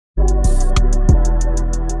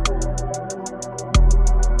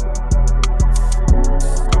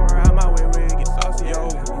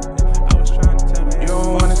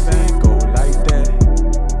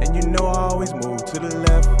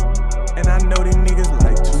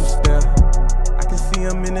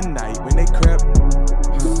them in the night when they crept.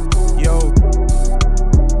 Yo,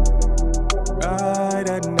 right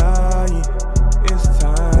at night, it's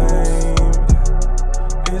time.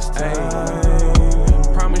 It's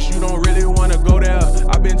time. Promise you don't really wanna go there.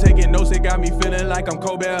 I've been taking notes, it got me feeling like I'm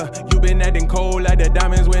Colbert. You been acting cold like the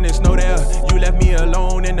diamonds when it's snow there. You left me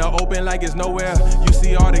alone in the open like it's nowhere. You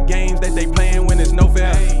see all the games that they playing when it's no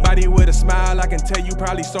fair. Body with a smile, I can tell you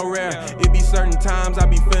probably so rare. It be certain times I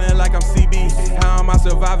be feeling like I'm CB. How am I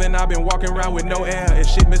surviving? I've been walking around with no air. If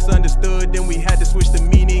shit misunderstood, then we had to switch the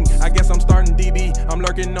meaning. I guess I'm starting DB. I'm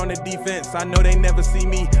lurking on the defense. I know they never see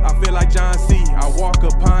me. I feel like John C. I walk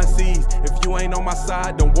upon seas. If you ain't on my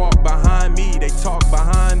side, don't walk behind me. They talk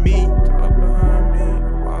behind me. Talk behind me.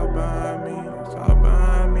 Walk behind me. Talk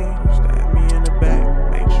behind me. Stab me in the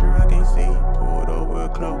back. Make sure I can see. Pulled over a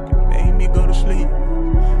cloak and made me go to sleep.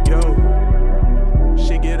 Yo,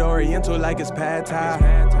 shit get oriental like it's pad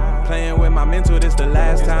thai. Playing with my mental, this the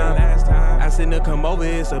last time. I seen her come over,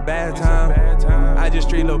 it's a bad time. I just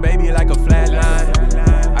treat little baby like a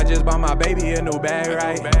flatline. I just bought my baby a new bag,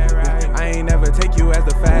 right? I ain't never take you as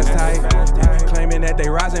the fast type. Claiming that they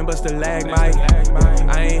rising, but still lag might.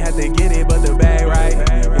 I ain't had to get it, but the bag right.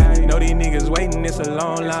 Know these niggas waiting, it's a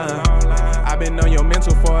long line. I've been on your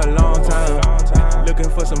mental for a long time. Looking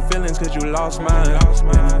for some feelings cause you lost mine.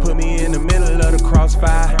 Put me in the middle of the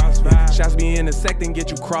crossfire. Shots be intersecting,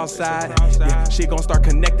 get you cross-eyed. Shit gon' start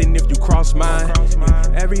connecting if you cross mine.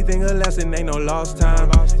 Everything a lesson, ain't no lost time.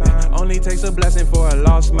 Only takes a blessing for a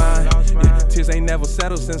lost mind. Tears ain't never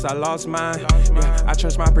settled since I lost mine. I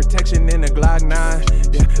trust my protection in the Glock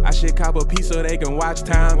 9. I should cop a piece so they can watch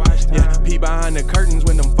time. Peek behind the curtains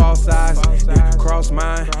when them false eyes. Cross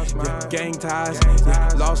mine, gang ties,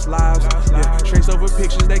 lost lives. Trace over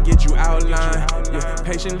pictures that get you outlined.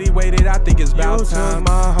 Patiently waited, I think it's about time. You took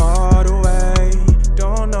my heart away,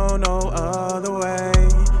 don't know no other way.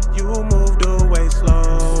 You moved away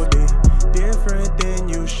slowly, different than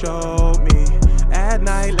you showed me. At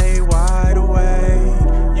night lay wide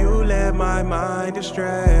awake, you let my mind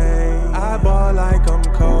astray. I ball like I'm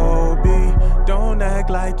Kobe, don't act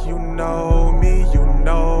like you know me. You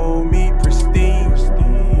know me pristine,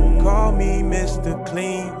 call me Mr.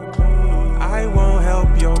 Clean. I won't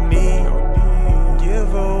help your need, give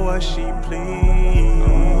her what she please.